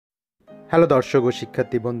Hello দর্শক ও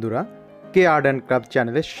শিক্ষার্থী বন্ধুরা, কে আর্ট অ্যান্ড ক্রাফট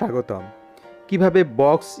চ্যানেলে স্বাগতম। কিভাবে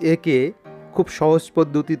বক্স এঁকে খুব সহজ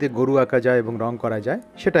পদ্ধতিতে গরু আঁকা যায় এবং রং করা যায়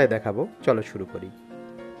সেটাই দেখাবো। চলো শুরু করি।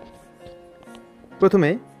 প্রথমে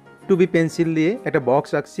 2B পেন্সিল দিয়ে একটা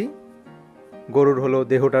বক্স আঁকছি গরুর হলো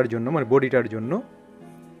দেহটার জন্য, মানে বডিটার জন্য।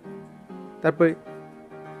 তারপরে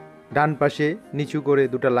ডান পাশে নিচু করে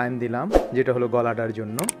দুটো লাইন দিলাম, যেটা হলো গলাটার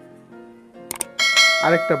জন্য।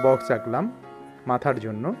 আরেকটা বক্স আঁকলাম মাথার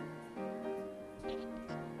জন্য।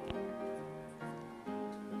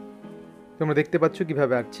 তোমরা দেখতে পাচ্ছ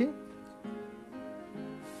কিভাবে আঁকছি।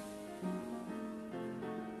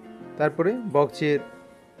 তারপরে বক্সের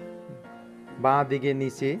বাঁ দিকে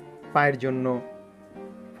নিচে পায়ের জন্য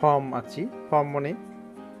ফর্ম আঁকছি। ফর্ম মানে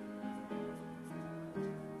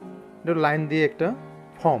লাইন দিয়ে একটা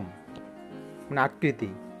ফর্ম, মানে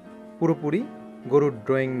আকৃতি, পুরোপুরি গরুর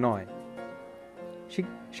ড্রয়িং নয়। ঠিক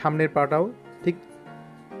সামনের পাটাও ঠিক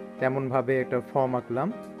তেমনভাবে একটা ফর্ম আঁকলাম,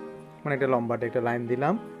 মানে একটা লম্বাটে একটা লাইন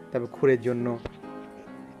দিলাম। তারপর খুরের জন্য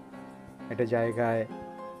একটা জায়গায়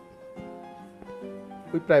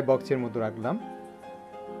ওই প্রায় বক্সের মতো রাখলাম।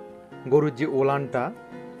 গরুর যে ওলানটা,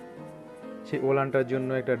 সেই ওলানটার জন্য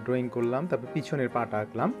একটা ড্রয়িং করলাম। তারপর পিছনের পাটা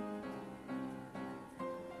আঁকলাম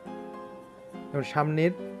এবং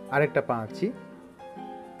সামনের আরেকটা পা আঁকছি।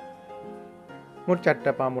 মোট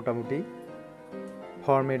 4টা পা মোটামুটি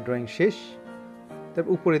ফর্মের ড্রয়িং শেষ।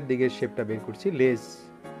 তারপর উপরের দিকের শেপটা বের করছি।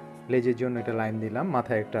 লেজের জন্য একটা লাইন দিলাম,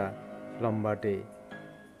 মাথায় একটা লম্বাটে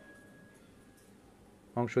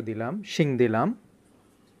অংশ দিলাম, শিং দিলাম।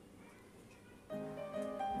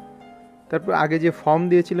 তারপর আগে যে ফর্ম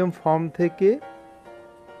দিয়েছিলাম, ফর্ম থেকে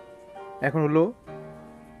এখন হলো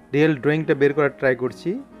রিয়েল ড্রয়িংটা বের করার ট্রাই করছি।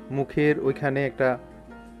 মুখের ওইখানে একটা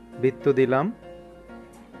বৃত্ত দিলাম,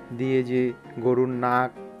 দিয়ে যে গরুর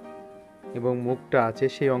নাক এবং মুখটা আছে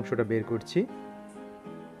সেই অংশটা বের করছি।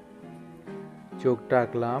 চোখটা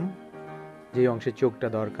আঁকলাম, যে অংশে চোখটা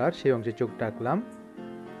দরকার সেই অংশে চোখটা আঁকলাম।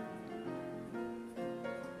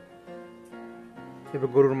 এবার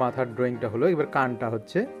গরুর মাথার ড্রয়িংটা হলো, এবার কানটা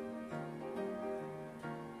হচ্ছে।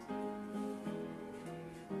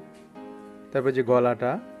 তারপর যে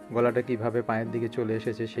গলাটা কিভাবে পায়ের দিকে চলে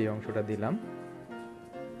এসেছে সেই অংশটা দিলাম।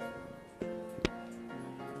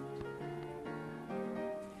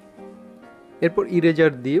 এরপর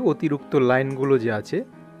ইরেজার দিয়ে অতিরিক্ত লাইনগুলো যে আছে,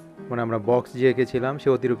 মানে আমরা বক্স যে এঁকেছিলাম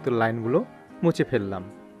সেই অতিরিক্ত লাইনগুলো মুছে ফেললাম।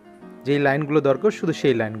 যেই লাইনগুলো দরকার শুধু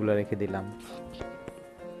সেই লাইনগুলো রেখে দিলাম।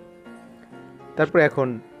 তারপর এখন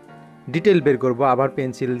ডিটেল বের করব, আবার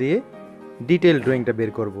পেন্সিল দিয়ে ডিটেল ড্রয়িংটা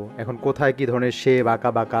বের করব। এখন কোথায় কি ধরনের শেপ আঁকা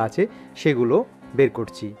বাঁকা আছে সেগুলো বের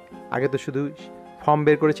করছি। আগে তো শুধু ফর্ম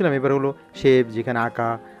বের করেছিলাম, এবার হলো শেপ, যেখানে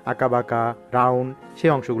আঁকা বাঁকা রাউন্ড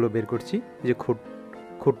সেই অংশগুলো বের করছি। যে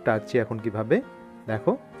খুঁটটা আঁকছি এখন কিভাবে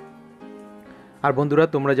দেখো। আর বন্ধুরা,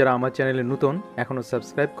 তোমরা যারা আমার চ্যানেলে নতুন, এখনও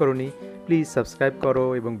সাবস্ক্রাইব করোনি, প্লিজ সাবস্ক্রাইব করো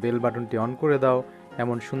এবং বেল বাটনটি অন করে দাও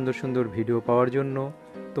এমন সুন্দর সুন্দর ভিডিও পাওয়ার জন্য।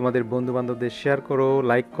 তোমাদের বন্ধুবান্ধবদের শেয়ার করো,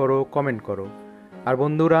 লাইক করো, কমেন্ট করো। আর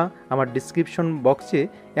বন্ধুরা, আমার ডিসক্রিপশন বক্সে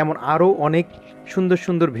এমন আরও অনেক সুন্দর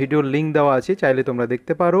সুন্দর ভিডিওর লিঙ্ক দেওয়া আছে, চাইলে তোমরা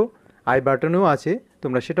দেখতে পারো। আই বাটনেও আছে,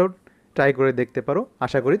 তোমরা সেটাও ট্রাই করে দেখতে পারো।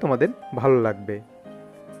 আশা করি তোমাদের ভালো লাগবে।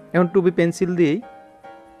 এখন 2B পেন্সিল দিয়েই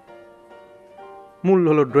মূল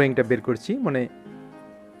হলো ড্রয়িংটা বের করছি, মানে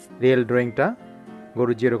রিয়েল ড্রয়িংটা,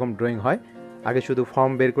 গরুর যেরকম ড্রয়িং হয়। আগে শুধু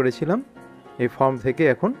ফর্ম বের করেছিলাম, এই ফর্ম থেকে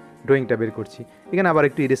এখন ড্রয়িংটা বের করছি। এখানে আবার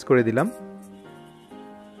একটু ইরেজ করে দিলাম,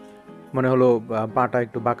 মনে হলো পাটা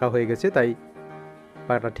একটু বাঁকা হয়ে গেছে, তাই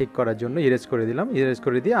পাটা ঠিক করার জন্য ইরেজ করে দিলাম। ইরেজ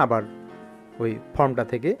করে দিয়ে আবার ওই ফর্মটা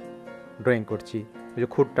থেকে ড্রয়িং করছি। ওই যে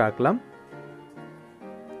খুরটা আঁকলাম,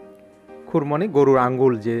 খুর মানে গরুর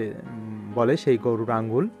আঙ্গুল যে বলে, সেই গরুর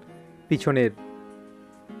আঙ্গুল। পিছনের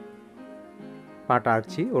পাটা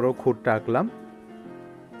আঁকছি, ওরও খুরটা আঁকলাম।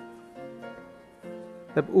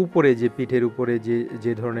 তারপর উপরে যে পিঠের উপরে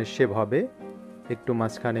যে ধরনের শেপ হবে, একটু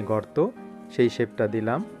মাঝখানে গর্ত, সেই শেপটা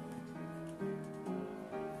দিলাম।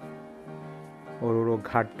 ওরও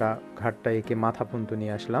ঘাটটা এঁকে মাথা পর্যন্ত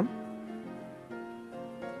নিয়ে আসলাম।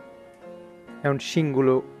 এখন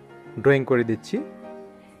শিংগুলো ড্রয়িং করে দিচ্ছি,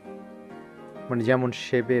 মানে যেমন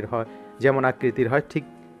শেপের হয়, যেমন আকৃতির হয় ঠিক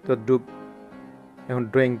তদ্রূপ এখন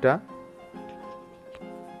ড্রয়িংটা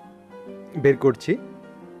বের করছি।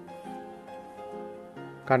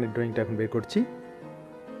 কানের ড্রয়িংটা এখন বের করছি।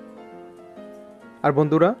 আর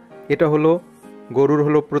বন্ধুরা, এটা হলো গরুর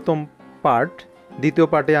হলো প্রথম পার্ট। দ্বিতীয়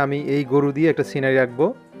পার্টে আমি এই গরু দিয়ে একটা সিনারি আঁকবো,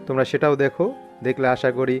 তোমরা সেটাও দেখো। দেখলে আশা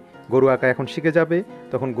করি গরু আঁকা এখন শিখে যাবে,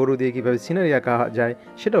 তখন গরু দিয়ে কীভাবে সিনারি আঁকা যায়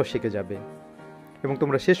সেটাও শিখে যাবে। এবং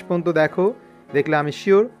তোমরা শেষ পর্যন্ত দেখো, দেখলে আমি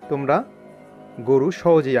শিওর তোমরা গরু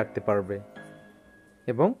সহজেই আঁকতে পারবে।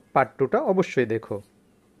 এবং পার্ট 2টা অবশ্যই দেখো।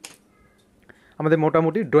 আমাদের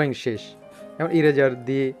মোটামুটি ড্রয়িং শেষ। এখন ইরেজার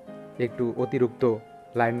দিয়ে একটু অতিরিক্ত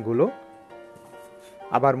লাইনগুলো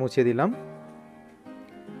আবার মুছে দিলাম,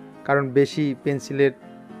 কারণ বেশি পেন্সিলের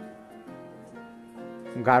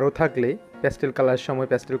গাঢ় থাকলে প্যাস্টেল কালারের সময়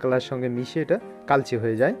প্যাস্টেল কালারের সঙ্গে মিশে এটা কালচে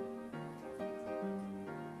হয়ে যায়।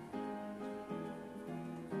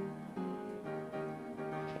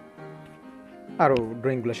 আরও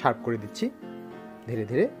ড্রয়িংগুলো শার্প করে দিচ্ছি ধীরে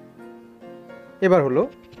ধীরে। এবার হলো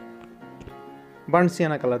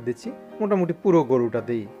বার্নসিয়ানা কালার দিচ্ছি, মোটামুটি পুরো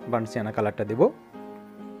গরুটাতেই বার্নসিয়ানা কালারটা দেব।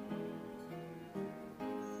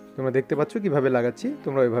 তোমরা দেখতে পাচ্ছ কিভাবে লাগাচ্ছি,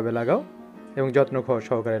 তোমরা ওইভাবে লাগাও এবং যত্ন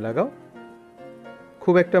সহকারে লাগাও।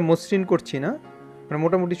 খুব একটা মসৃণ করছি না, মানে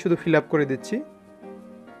মোটামুটি শুধু ফিল আপ করে দিচ্ছি।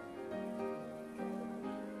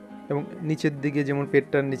 এবং নিচের দিকে যেমন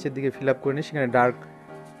পেটটার নিচের দিকে ফিল আপ করে নিই, সেখানে ডার্ক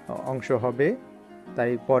অংশ হবে,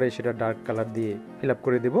 তাই পরে সেটা ডার্ক কালার দিয়ে ফিল আপ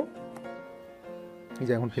করে দেব। এই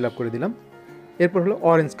যে এখন ফিল আপ করে দিলাম। এরপর হলো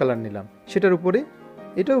অরেঞ্জ কালার নিলাম, সেটার উপরে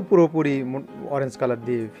এটাও পুরোপুরি অরেঞ্জ কালার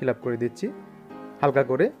দিয়ে ফিল আপ করে দিচ্ছি, হালকা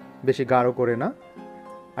করে, বেশি গাঢ় করে না।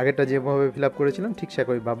 আগেরটা যেভাবে ফিল আপ করেছিলাম ঠিক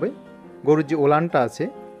সেভাবে। গরুর যে ওলানটা আছে,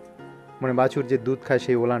 মানে বাছুর যে দুধ খায়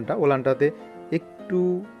সেই ওলানটাতে একটু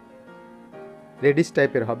রেডিশ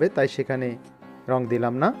টাইপের হবে, তাই সেখানে রং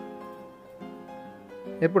দিলাম না।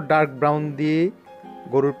 এরপর ডার্ক ব্রাউন দিয়ে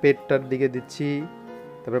গরুর পেটটার দিকে দিচ্ছি,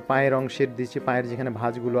 তারপরে পায়ের অংশের দিচ্ছি, পায়ের যেখানে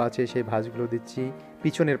ভাঁজগুলো আছে সেই ভাঁজগুলো দিচ্ছি,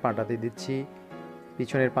 পিছনের পাটাতে দিচ্ছি,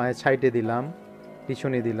 পিছনের পায়ের সাইডে দিলাম,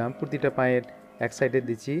 পিছনে দিলাম, প্রতিটা পায়ের এক সাইডে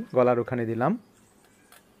দিচ্ছি, গলার ওখানে দিলাম।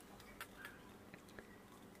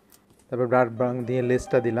 তারপর ডার্ক ব্রাউন দিয়ে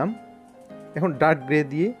লেসটা দিলাম। এখন ডার্ক গ্রে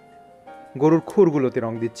দিয়ে গরুর খুরগুলোতে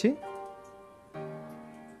রং দিচ্ছি,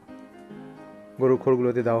 গরুর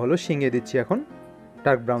খুরগুলোতে দেওয়া হলো, শিঙে দিচ্ছি এখন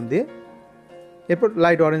ডার্ক ব্রাউন দিয়ে। এরপর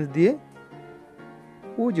লাইট অরেঞ্জ দিয়ে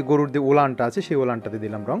ওই যে গরুর যে ওলানটা আছে সেই ওলানটাতে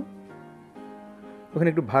দিলাম রং। ওখানে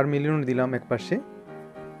একটু ভার্মিলিয়ন দিলাম এক পাশে,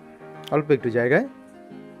 অল্প একটু জায়গায়।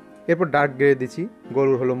 এরপর ডার্ক গ্রে দিচ্ছি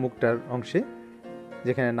গরুর হলো মুখটার অংশে,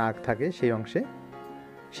 যেখানে নাক থাকে সেই অংশে,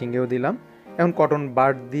 শিঙেও দিলাম। এখন কটন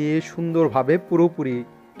বাড দিয়ে সুন্দরভাবে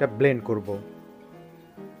পুরোপুরিটা ব্লেন্ড করব,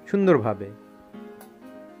 সুন্দরভাবে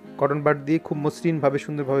কটন বাড দিয়ে খুব মসৃণভাবে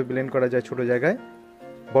সুন্দরভাবে ব্লেন্ড করা যায়। ছোট জায়গায়,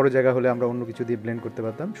 বড় জায়গা হলে আমরা অন্য কিছু দিয়ে ব্লেন্ড করতে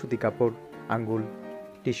পারতাম, সুতি কাপড়, আঙ্গুল,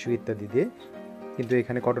 টিস্যু ইত্যাদি দিয়ে, কিন্তু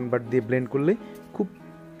এখানে কটন বাড দিয়ে ব্লেন্ড করলে খুব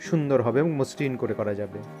সুন্দর হবে এবং মসৃণ করে করা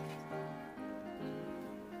যাবে।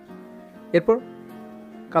 এরপর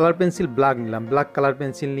কালার পেন্সিল ব্ল্যাক নিলাম, ব্ল্যাক কালার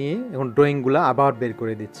পেন্সিল নিয়ে এখন ড্রয়িংগুলো আবার বের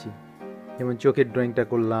করে দিচ্ছি। যেমন চোখের ড্রয়িংটা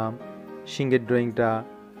করলাম, শিঙের ড্রয়িংটা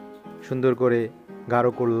সুন্দর করে গাঢ়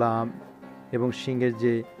করলাম, এবং শিঙের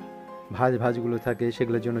যে ভাঁজগুলো থাকে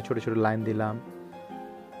সেগুলোর জন্য ছোট ছোট লাইন দিলাম।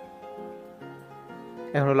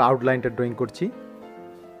 এখন হলো আউটলাইনটা ড্রয়িং করছি,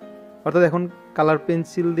 অর্থাৎ এখন কালার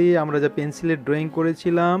পেন্সিল দিয়ে আমরা যা পেন্সিলের ড্রয়িং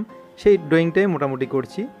করেছিলাম সেই ড্রয়িংটাই মোটামুটি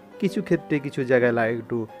করছি। কিছু ক্ষেত্রে কিছু জায়গায়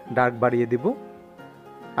একটু ডার্ক বাড়িয়ে দেব,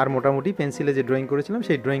 আর মোটামুটি পেন্সিলে যে ড্রয়িং করেছিলাম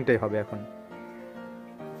সেই ড্রয়িংটাই হবে এখন।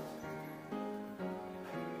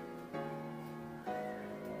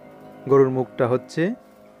 গরুর মুখটা হচ্ছে,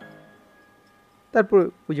 তারপর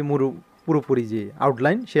ওই যে পুরোপুরি যে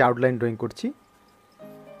আউটলাইন সেই আউটলাইন ড্রয়িং করছি,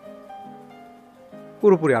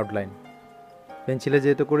 পুরোপুরি আউটলাইন পেন্সিলে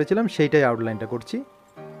যেহেতু করেছিলাম সেইটাই আউটলাইনটা করছি।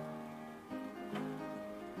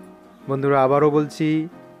 বন্ধুরা আবারও বলছি,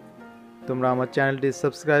 তোমরা আমার চ্যানেলটি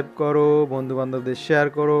সাবস্ক্রাইব করো, বন্ধু বান্ধবদের শেয়ার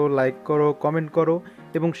করো, লাইক করো, কমেন্ট করো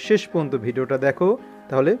এবং শেষ পর্যন্ত ভিডিওটা দেখো,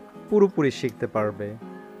 তাহলে পুরোপুরি শিখতে পারবে।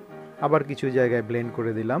 আবার কিছু জায়গায় ব্লেন্ড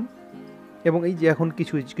করে দিলাম, এবং এই যে এখন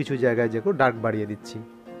কিছু কিছু জায়গায় যেগুলো ডার্ক বাড়িয়ে দিচ্ছি,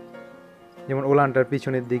 যেমন ওলানটার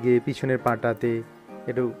পিছনের দিকে, পিছনের পাটাতে,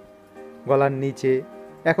 একটু গলার নিচে।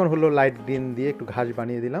 এখন হলো লাইট গ্রিন দিয়ে একটু ঘাস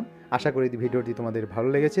বানিয়ে দিলাম। আশা করি ভিডিওটি তোমাদের ভালো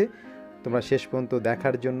লেগেছে। তোমরা শেষ পর্যন্ত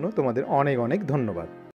দেখার জন্য তোমাদের অনেক অনেক ধন্যবাদ।